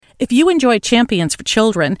If you enjoy Champions for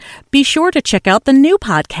Children, be sure to check out the new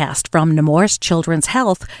podcast from Nemours Children's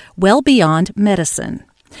Health, Well Beyond Medicine.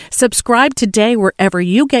 Subscribe today wherever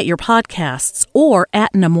you get your podcasts or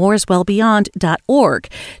at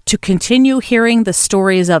nemourswellbeyond.org to continue hearing the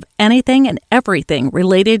stories of anything and everything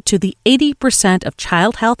related to the 80% of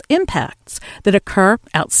child health impacts that occur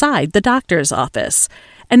outside the doctor's office.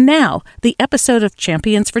 And now, the episode of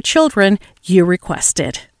Champions for Children you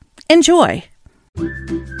requested. Enjoy!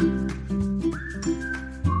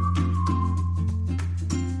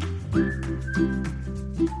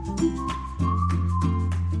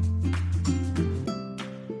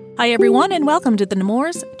 Hi, everyone, and welcome to the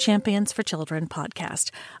Nemours Champions for Children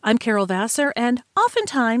podcast. I'm Carol Vassar, and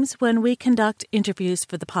oftentimes when we conduct interviews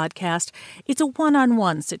for the podcast, it's a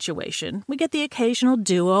one-on-one situation. We get the occasional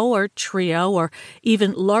duo or trio or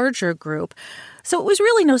even larger group. So it was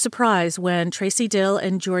really no surprise when Tracy Dill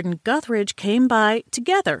and Jordan Guthridge came by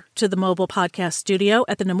together to the mobile podcast studio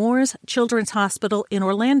at the Nemours Children's Hospital in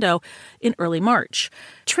Orlando in early March.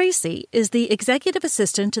 Tracy is the executive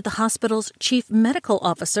assistant to the hospital's chief medical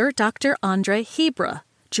officer, Dr. Andre Hebra.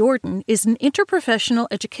 Jordan is an Interprofessional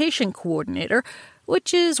Education Coordinator,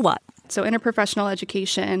 which is what? So interprofessional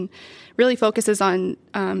education really focuses on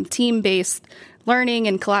team-based learning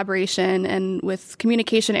and collaboration, and with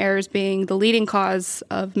communication errors being the leading cause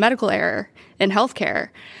of medical error in healthcare.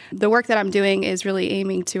 The work that I'm doing is really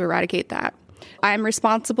aiming to eradicate that. I'm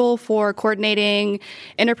responsible for coordinating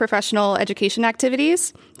interprofessional education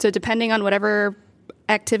activities. So depending on whatever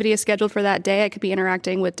activity is scheduled for that day, I could be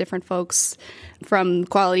interacting with different folks from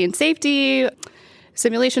quality and safety,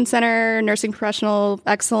 simulation center, nursing professional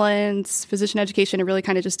excellence, physician education. It really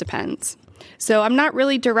kind of just depends. So I'm not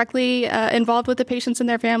really directly involved with the patients and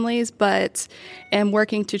their families, but am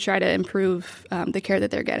working to try to improve the care that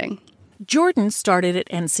they're getting. Jordan started at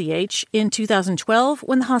NCH in 2012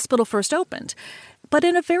 when the hospital first opened, but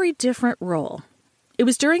in a very different role. It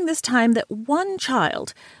was during this time that one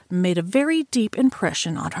child made a very deep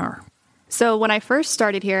impression on her. So when I first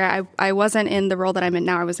started here, I wasn't in the role that I'm in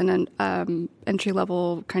now. I was in an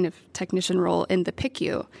entry-level kind of technician role in the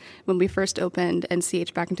PICU when we first opened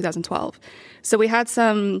NCH back in 2012. So we had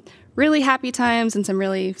some really happy times and some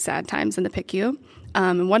really sad times in the PICU.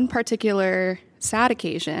 And one particular sad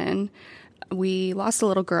occasion, we lost a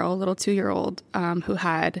little girl, a little 2-year-old, who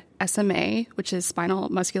had SMA, which is spinal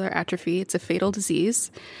muscular atrophy. It's a fatal disease.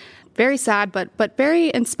 Very sad, but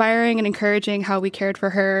very inspiring and encouraging how we cared for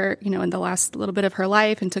her, in the last little bit of her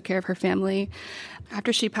life and took care of her family.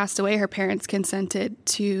 After she passed away, her parents consented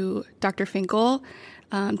to Dr. Finkel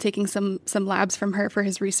taking some labs from her for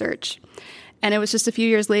his research. And it was just a few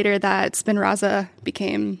years later that Spinraza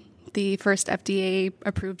became the first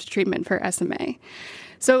FDA-approved treatment for SMA.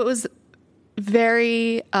 So it was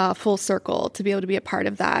very full circle to be able to be a part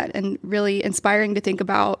of that, and really inspiring to think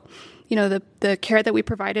about the care that we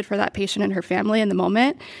provided for that patient and her family in the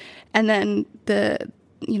moment, and then the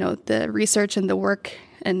research and the work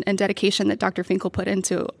and dedication that Dr. Finkel put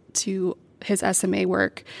into his SMA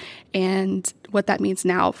work, and what that means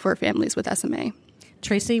now for families with SMA.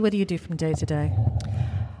 Tracy, what do you do from day to day?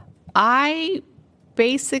 I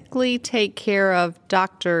basically take care of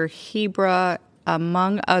Dr. Hebra,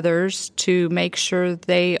 among others, to make sure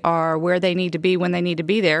they are where they need to be when they need to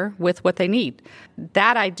be there with what they need.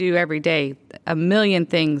 That I do every day. A million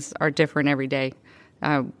things are different every day.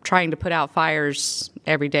 Trying to put out fires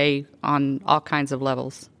every day on all kinds of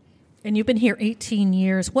levels. And you've been here 18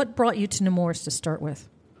 years. What brought you to Nemours to start with?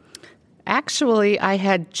 Actually, I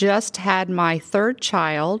had just had my third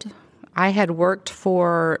child. I had worked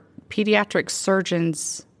for pediatric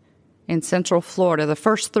surgeons in Central Florida, the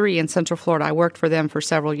first 3 in Central Florida. I worked for them for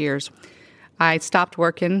several years. I stopped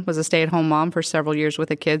working, was a stay-at-home mom for several years with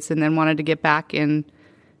the kids, and then wanted to get back in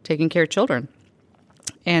taking care of children.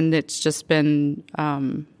 And it's just been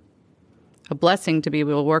a blessing to be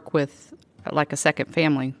able to work with like a second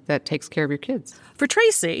family that takes care of your kids. For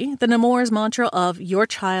Tracy, the Nemours mantra of "Your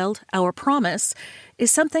child, our promise"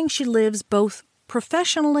 is something she lives both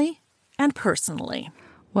professionally and personally.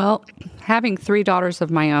 Well, having 3 daughters of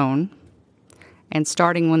my own and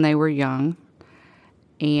starting when they were young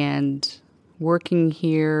and working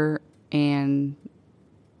here and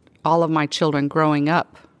all of my children growing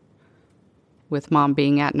up with Mom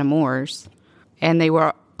being at Nemours, and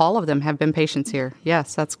all of them have been patients here.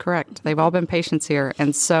 Yes, that's correct. They've all been patients here.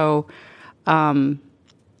 And so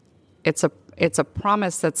it's a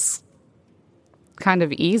promise that's kind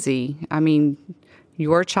of easy. I mean,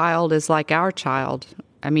 your child is like our child.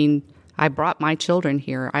 I mean, I brought my children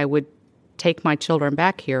here. I would take my children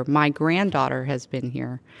back here. My granddaughter has been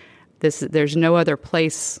here. There's no other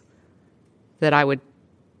place that I would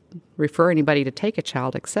refer anybody to take a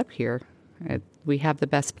child except here. We have the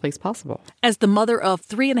best place possible. As the mother of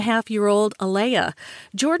 3.5-year-old Alea,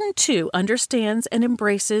 Jordan, too, understands and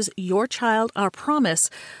embraces Your Child, Our Promise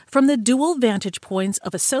from the dual vantage points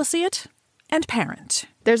of associate and parent.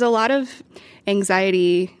 There's a lot of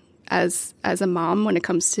anxiety as a mom when it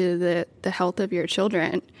comes to the health of your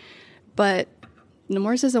children, but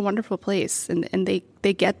Nemours is a wonderful place, and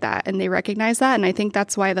they get that, and they recognize that, and I think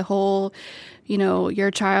that's why the whole, Your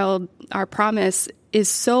Child, Our Promise is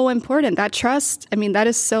so important. That trust, that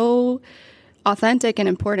is so authentic and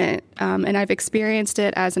important, and I've experienced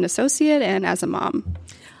it as an associate and as a mom.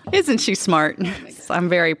 Isn't she smart? I'm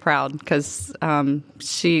very proud because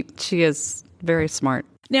she is very smart.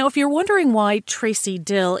 Now, if you're wondering why Tracy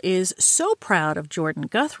Dill is so proud of Jordan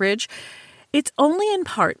Guthridge, it's only in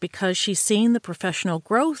part because she's seen the professional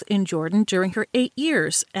growth in Jordan during her 8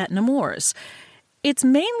 years at Nemours. It's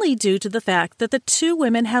mainly due to the fact that the two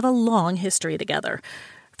women have a long history together.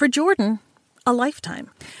 For Jordan, a lifetime.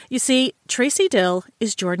 You see, Tracy Dill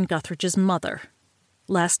is Jordan Guthridge's mother.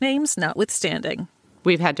 Last names notwithstanding.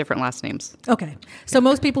 We've had different last names. Okay. So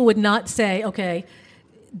most people would not say, okay,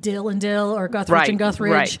 Dill and Dill or Guthridge and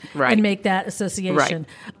Guthridge and make that association. Right.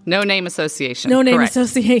 No name association. No name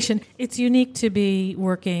association. It's unique to be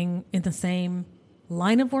working in the same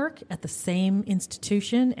line of work at the same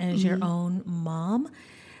institution as your own mom.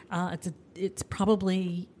 It's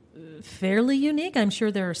probably fairly unique. I'm sure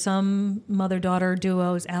there are some mother-daughter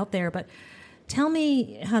duos out there, but tell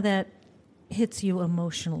me how that hits you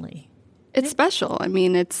emotionally. It's special.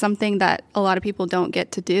 It's something that a lot of people don't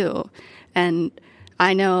get to do. And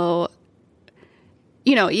I know,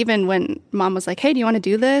 even when Mom was like, hey, do you want to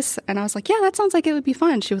do this? And I was like, yeah, that sounds like it would be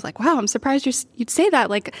fun. She was like, wow, I'm surprised you'd say that.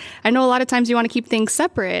 Like, I know a lot of times you want to keep things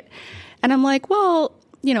separate. And I'm like, well,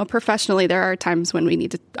 professionally, there are times when we need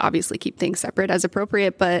to obviously keep things separate as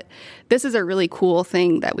appropriate. But this is a really cool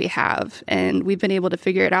thing that we have. And we've been able to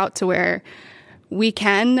figure it out to where we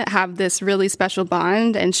can have this really special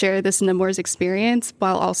bond and share this Nemours experience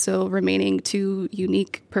while also remaining two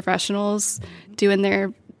unique professionals doing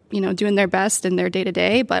their best in their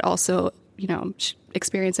day-to-day, but also,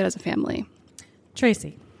 experience it as a family.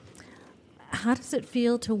 Tracy, how does it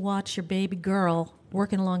feel to watch your baby girl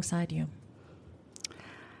working alongside you?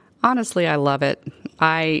 Honestly, I love it.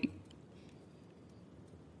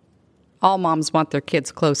 All moms want their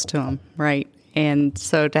kids close to them, right? And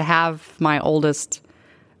so to have my oldest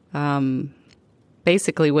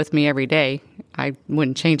basically with me every day, I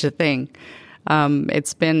wouldn't change a thing.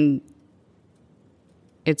 It's been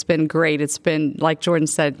great. It's been, like Jordan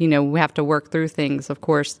said, we have to work through things. Of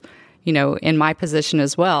course, in my position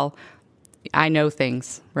as well, I know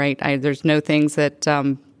things, right? There's no things that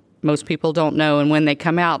most people don't know. And when they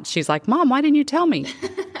come out, she's like, Mom, why didn't you tell me?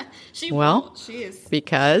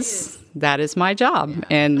 Because that is my job. Yeah.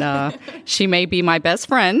 And she may be my best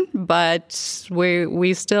friend, but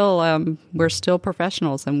we're still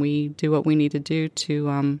professionals, and we do what we need to do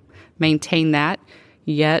to maintain that.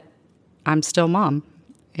 Yet I'm still Mom.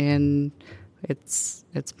 And it's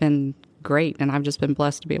been great, and I've just been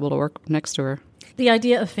blessed to be able to work next to her. The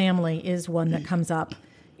idea of family is one that comes up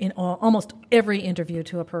in almost every interview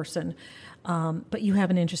to a person, but you have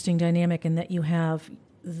an interesting dynamic in that you have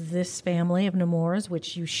this family of Nemours,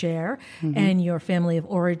 which you share, and your family of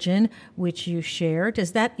origin, which you share.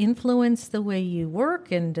 Does that influence the way you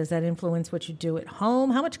work, and does that influence what you do at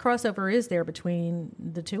home? How much crossover is there between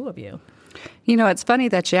the two of you? It's funny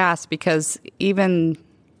that you ask, because even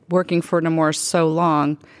working for Nemours so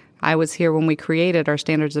long, I was here when we created our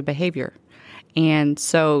standards of behavior. And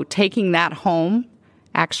so taking that home,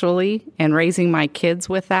 actually, and raising my kids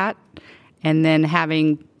with that, and then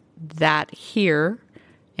having that here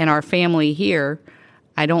and our family here,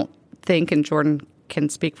 I don't think, and Jordan can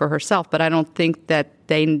speak for herself, but I don't think that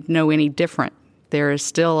they know any different. There is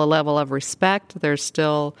still a level of respect. There's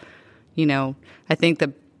still, I think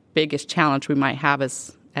the biggest challenge we might have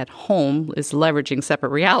is at home is leveraging separate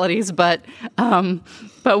realities, but all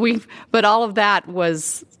of that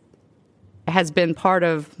has been part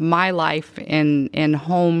of my life in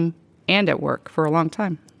home and at work for a long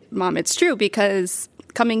time. Mom, it's true, because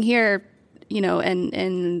coming here,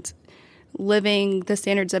 and living the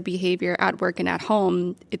standards of behavior at work and at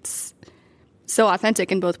home, it's so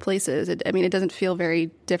authentic in both places. It doesn't feel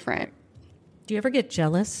very different. Do you ever get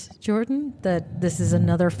jealous, Jordan, that this is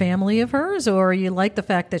another family of hers, or you like the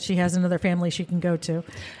fact that she has another family she can go to?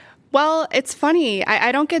 Well, it's funny.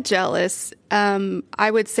 I don't get jealous.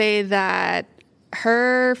 I would say that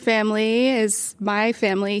her family is my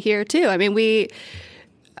family here, too.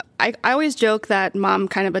 I always joke that Mom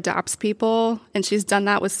kind of adopts people, and she's done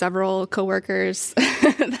that with several coworkers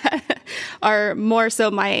are more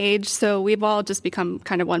so my age. So we've all just become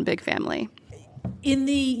kind of one big family. In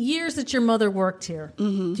the years that your mother worked here,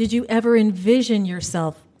 did you ever envision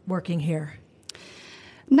yourself working here?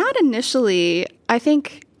 Not initially. I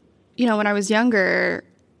think, when I was younger,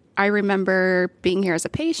 I remember being here as a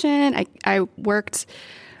patient. I worked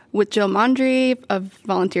with Jill Mondry of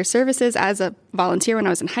Volunteer Services as a volunteer when I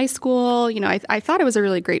was in high school. I thought it was a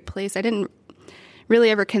really great place. I didn't really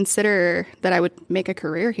ever consider that I would make a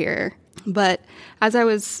career here. But as I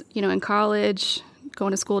was, in college,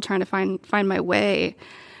 going to school, trying to find my way,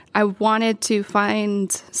 I wanted to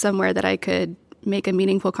find somewhere that I could make a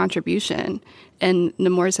meaningful contribution. And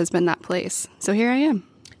Nemours has been that place. So here I am.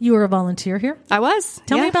 You were a volunteer here? I was.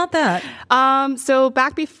 Tell me about that. So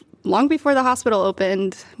long before the hospital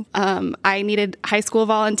opened, I needed high school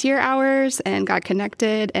volunteer hours and got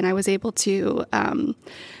connected, and I was able to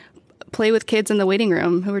play with kids in the waiting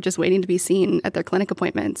room who were just waiting to be seen at their clinic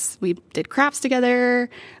appointments. We did crafts together,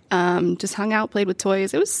 just hung out, played with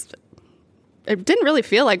toys. It didn't really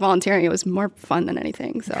feel like volunteering. It was more fun than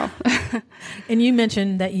anything. So, And you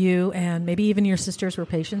mentioned that you and maybe even your sisters were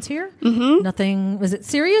patients here. Nothing. Was it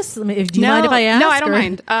serious? Do you mind if I ask? No, I don't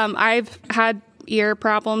mind. I've had ear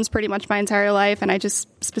problems pretty much my entire life, and I just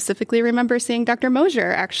specifically remember seeing Dr.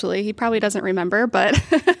 Mosier. Actually, he probably doesn't remember, but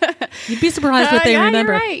you'd be surprised what they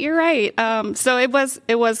remember. You're right. So it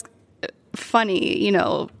was funny,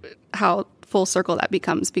 how full circle that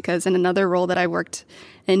becomes, because in another role that I worked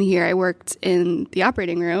in here, I worked in the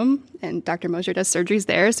operating room, and Dr. Mosier does surgeries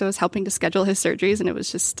there, so I was helping to schedule his surgeries, and it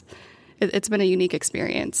was just, it's been a unique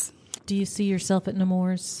experience. Do you see yourself at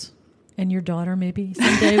Nemours and your daughter maybe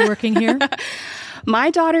someday working here?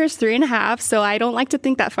 My daughter is 3.5, so I don't like to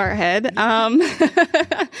think that far ahead.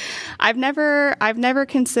 I've never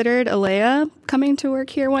considered Alea coming to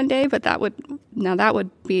work here one day, but that would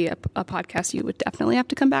be a podcast you would definitely have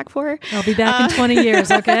to come back for. I'll be back in 20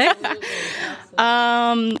 years, okay?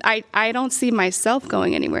 I don't see myself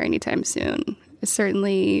going anywhere anytime soon. I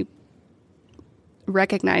certainly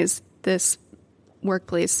recognize this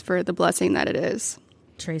workplace for the blessing that it is.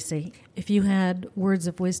 Tracy, if you had words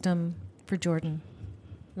of wisdom for Jordan,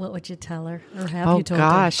 what would you tell her, or have you told her? Oh,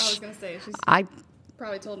 gosh. I was going to say, she's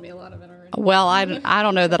probably told me a lot of it already. Well, I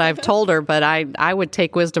don't know that I've told her, but I would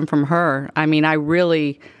take wisdom from her. I mean,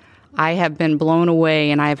 I have been blown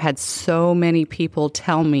away, and I've had so many people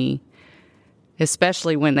tell me,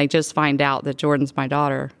 especially when they just find out that Jordan's my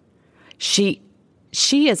daughter, she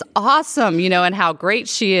is awesome, and how great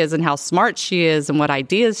she is and how smart she is and what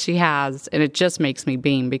ideas she has. And it just makes me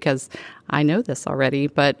beam because I know this already,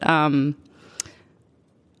 but, oh,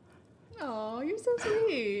 you're so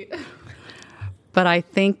sweet. But I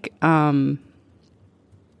think, I don't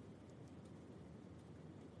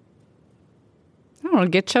know,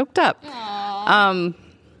 get choked up. I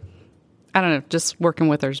don't know, just working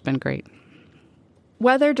with her has been great.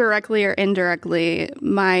 Whether directly or indirectly,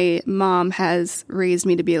 my mom has raised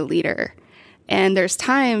me to be a leader. And there's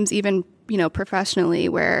times, even, professionally,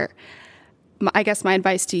 where I guess my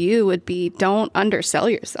advice to you would be don't undersell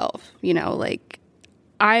yourself.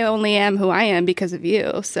 I only am who I am because of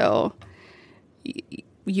you. So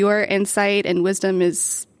your insight and wisdom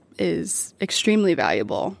is extremely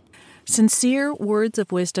valuable. Sincere words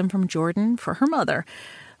of wisdom from Jordan for her mother,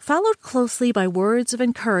 followed closely by words of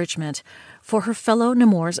encouragement for her fellow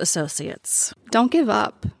Nemours associates. Don't give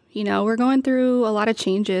up. We're going through a lot of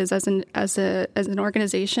changes as an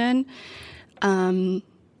organization, and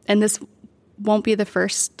this won't be the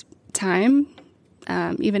first time.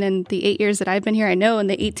 Even in the 8 years that I've been here, I know in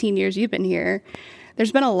the 18 years you've been here,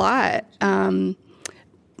 there's been a lot.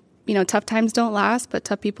 Tough times don't last, but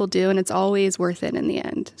tough people do, and it's always worth it in the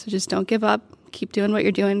end. So just don't give up. Keep doing what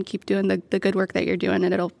you're doing. Keep doing the good work that you're doing,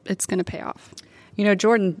 and it's going to pay off.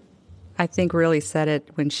 Jordan, I think, really said it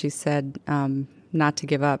when she said not to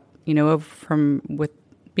give up. With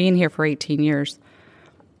being here for 18 years,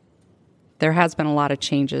 there has been a lot of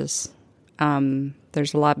changes.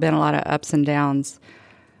 There's been a lot of ups and downs,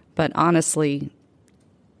 but honestly,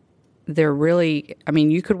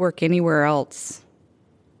 you could work anywhere else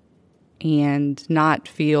and not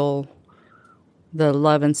feel the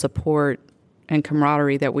love and support and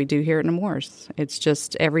camaraderie that we do here at Nemours. It's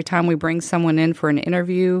just every time we bring someone in for an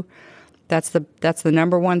interview, that's the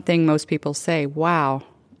number one thing most people say. Wow,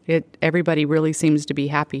 everybody really seems to be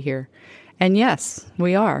happy here. And yes,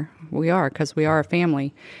 we are because we are a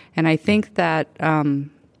family. And I think that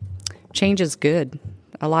change is good.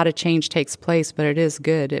 A lot of change takes place, but it is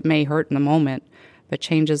good. It may hurt in the moment, but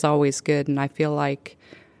change is always good. And I feel like,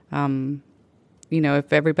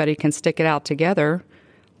 if everybody can stick it out together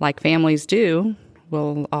like families do,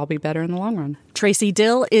 we'll all be better in the long run. Tracy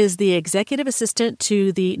Dill is the executive assistant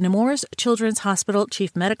to the Nemours Children's Hospital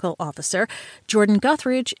Chief Medical Officer. Jordan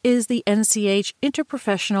Guthridge is the NCH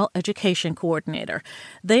Interprofessional Education Coordinator.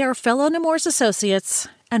 They are fellow Nemours associates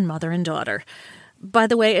and mother and daughter. By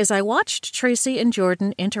the way, as I watched Tracy and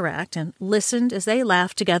Jordan interact and listened as they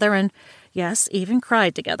laughed together and, yes, even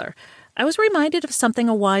cried together, I was reminded of something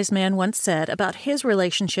a wise man once said about his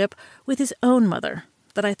relationship with his own mother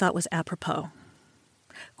that I thought was apropos.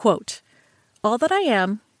 Quote, "All that I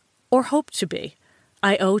am, or hope to be,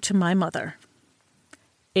 I owe to my mother."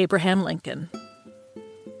 Abraham Lincoln.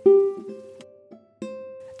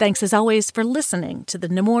 Thanks as always for listening to the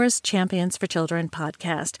Nemours Champions for Children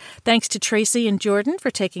podcast. Thanks to Tracy and Jordan for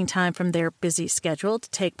taking time from their busy schedule to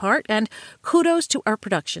take part, and kudos to our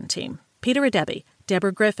production team, Peter Adebi,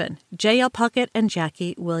 Deborah Griffin, J.L. Puckett, and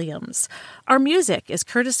Jackie Williams. Our music is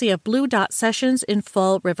courtesy of Blue Dot Sessions in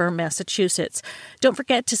Fall River, Massachusetts. Don't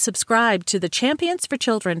forget to subscribe to the Champions for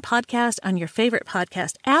Children podcast on your favorite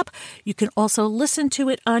podcast app. You can also listen to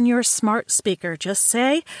it on your smart speaker. Just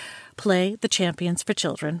say, play the Champions for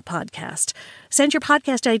Children podcast. Send your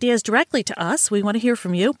podcast ideas directly to us. We want to hear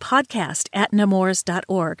from you.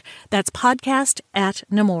 podcast@nemours.org. That's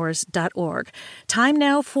podcast@nemours.org. Time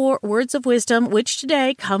now for Words of Wisdom, which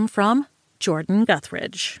today come from Jordan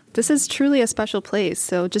Guthridge. This is truly a special place,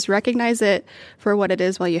 so just recognize it for what it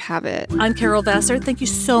is while you have it. I'm Carol Vassar. Thank you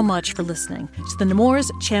so much for listening to the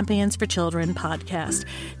Nemours Champions for Children podcast.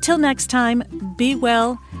 Till next time, be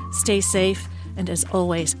well, stay safe, and as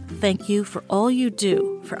always, thank you for all you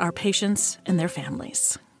do for our patients and their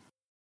families.